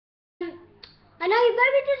I know you're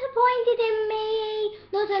very disappointed in me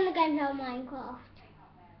not on the game of Minecraft.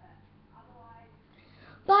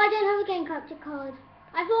 But I don't have a game capture card.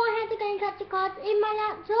 I thought I had the game capture card in my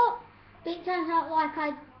laptop, but it turns out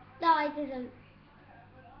that I didn't.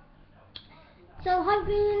 So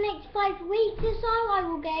hopefully in the next 5 weeks or so I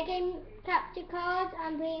will get a game capture card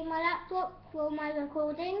and put it in my laptop for my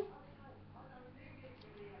recording.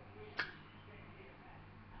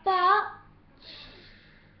 But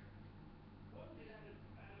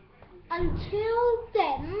until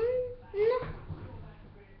then,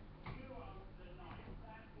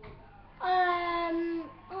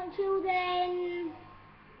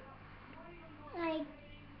 I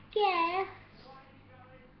guess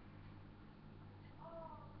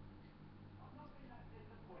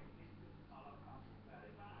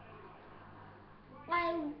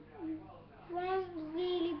I won't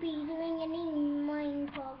really be doing any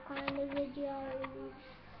Minecraft kind of videos.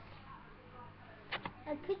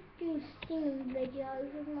 I could do singing videos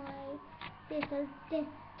with my sister.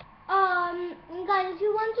 Guys, if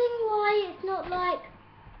you're wondering why it's not like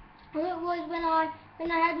how it was when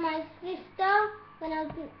I had my sister, when I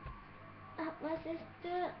was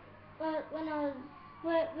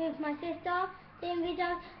with my sister doing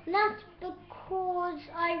videos, and that's because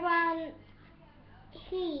I ran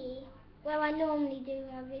here where I normally do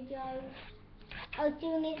my videos. I was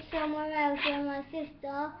doing it somewhere else where my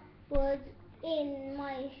sister was in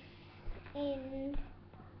a bedroom.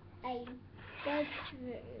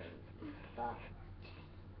 But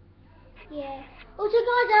yeah. Also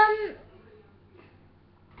guys,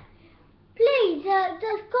 please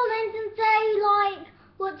just comment and say like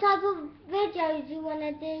what type of videos you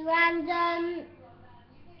wanna do, and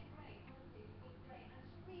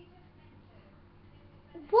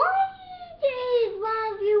why did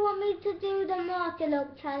one of you want me to do the masterlock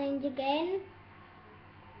challenge again?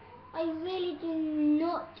 I really do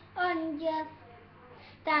not understand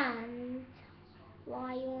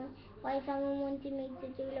why someone wanted me to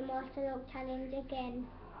do the masterlock challenge again.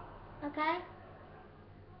 Okay?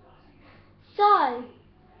 So,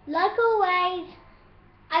 like always,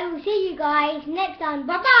 I will see you guys next time.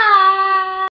 Bye bye!